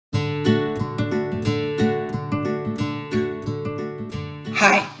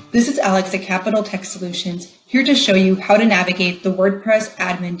This is Alex at Capital Tech Solutions, here to show you how to navigate the WordPress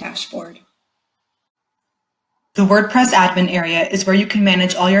admin dashboard. The WordPress admin area is where you can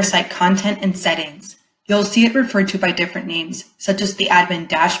manage all your site content and settings. You'll see it referred to by different names, such as the admin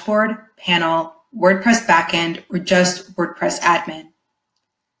dashboard, panel, WordPress backend, or just WordPress admin.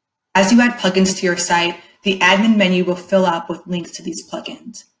 As you add plugins to your site, the admin menu will fill up with links to these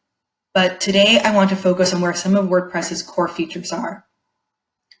plugins. But today I want to focus on where some of WordPress's core features are.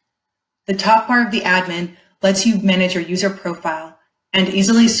 The top bar of the admin lets you manage your user profile and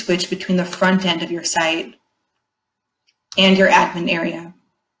easily switch between the front end of your site and your admin area.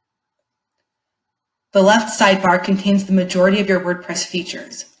 The left sidebar contains the majority of your WordPress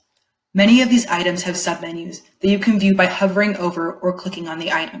features. Many of these items have submenus that you can view by hovering over or clicking on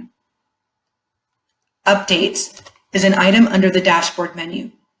the item. Updates is an item under the dashboard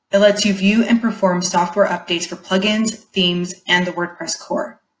menu. It lets you view and perform software updates for plugins, themes, and the WordPress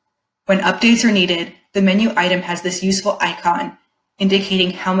core. When updates are needed, the menu item has this useful icon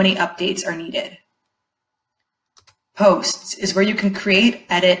indicating how many updates are needed. Posts is where you can create,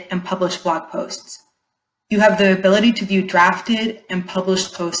 edit, and publish blog posts. You have the ability to view drafted and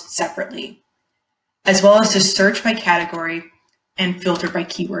published posts separately, as well as to search by category and filter by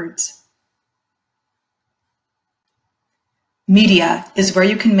keywords. Media is where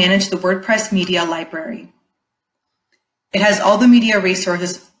you can manage the WordPress media library. It has all the media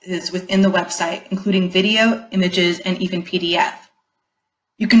resources within the website, including video, images, and even PDF.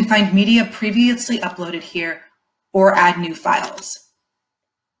 You can find media previously uploaded here or add new files.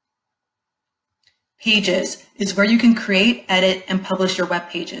 Pages is where you can create, edit, and publish your web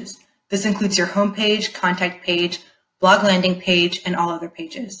pages. This includes your homepage, contact page, blog landing page, and all other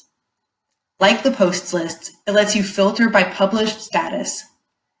pages. Like the posts list, it lets you filter by published status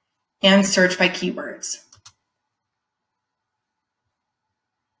and search by keywords.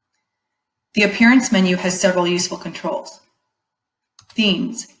 The appearance menu has several useful controls.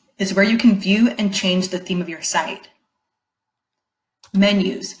 Themes is where you can view and change the theme of your site.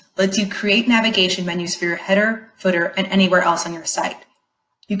 Menus lets you create navigation menus for your header, footer, and anywhere else on your site.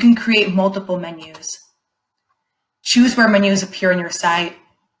 You can create multiple menus, choose where menus appear on your site,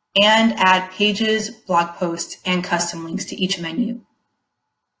 and add pages, blog posts, and custom links to each menu.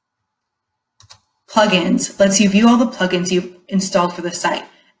 Plugins lets you view all the plugins you've installed for the site,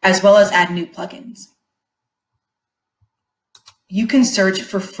 as well as add new plugins. You can search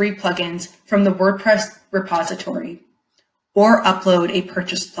for free plugins from the WordPress repository or upload a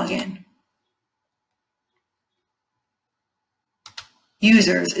purchased plugin.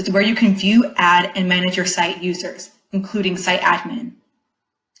 Users is where you can view, add, and manage your site users, including site admin.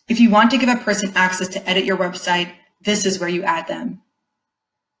 If you want to give a person access to edit your website, this is where you add them.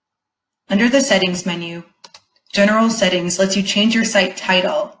 Under the settings menu, general settings lets you change your site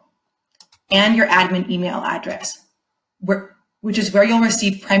title and your admin email address, which is where you'll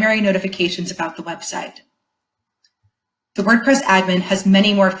receive primary notifications about the website. The WordPress admin has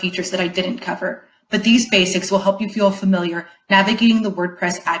many more features that I didn't cover, but these basics will help you feel familiar navigating the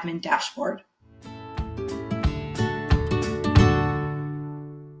WordPress admin dashboard.